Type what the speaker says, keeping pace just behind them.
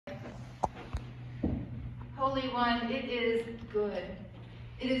Holy One, it is good.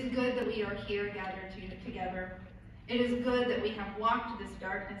 It is good that we are here gathered together. It is good that we have walked this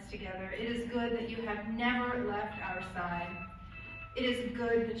darkness together. It is good that you have never left our side. It is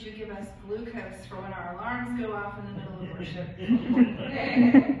good that you give us glucose for when our alarms go off in the middle of worship.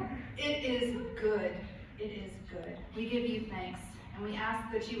 It is good. It is good. We give you thanks, and we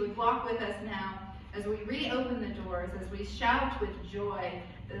ask that you would walk with us now as we reopen the doors, as we shout with joy,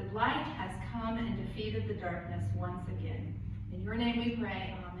 the light has come and defeated the darkness once again. In your name we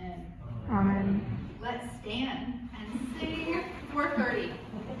pray, amen. Amen. Let's stand and sing 430.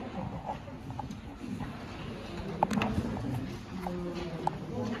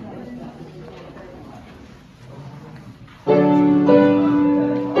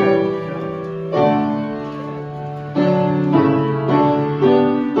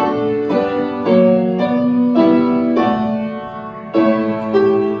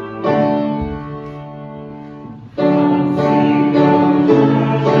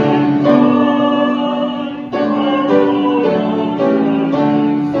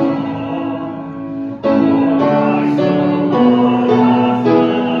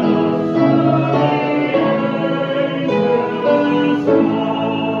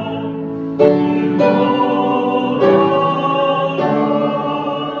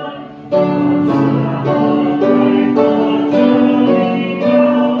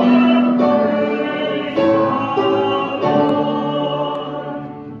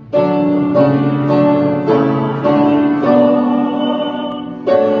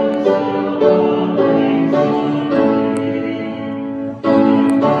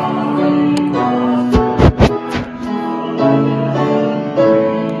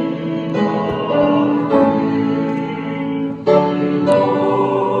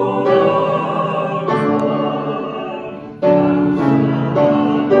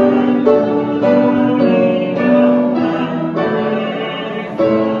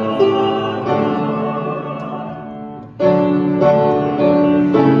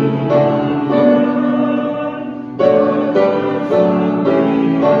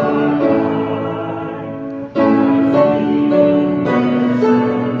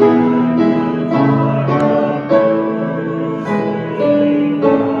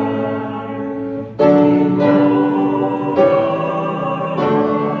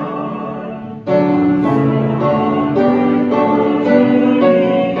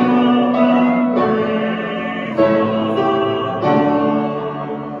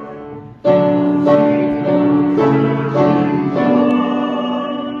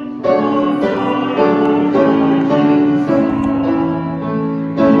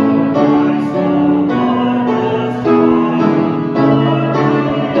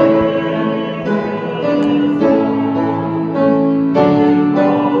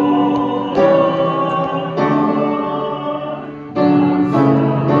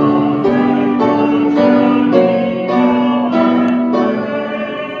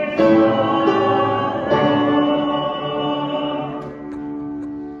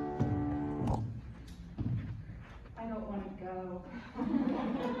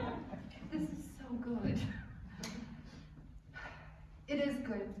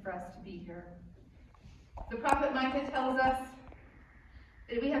 The prophet Micah tells us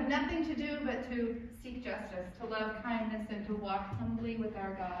that we have nothing to do but to seek justice, to love kindness, and to walk humbly with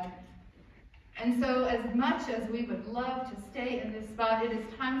our God. And so as much as we would love to stay in this spot, it is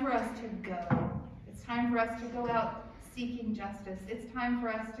time for us to go. It's time for us to go out seeking justice. It's time for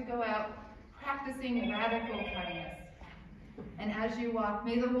us to go out practicing radical kindness. And as you walk,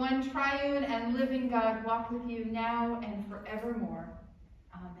 may the one triune and living God walk with you now and forevermore.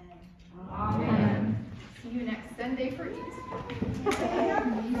 Amen. Amen. See you next Sunday for Easter.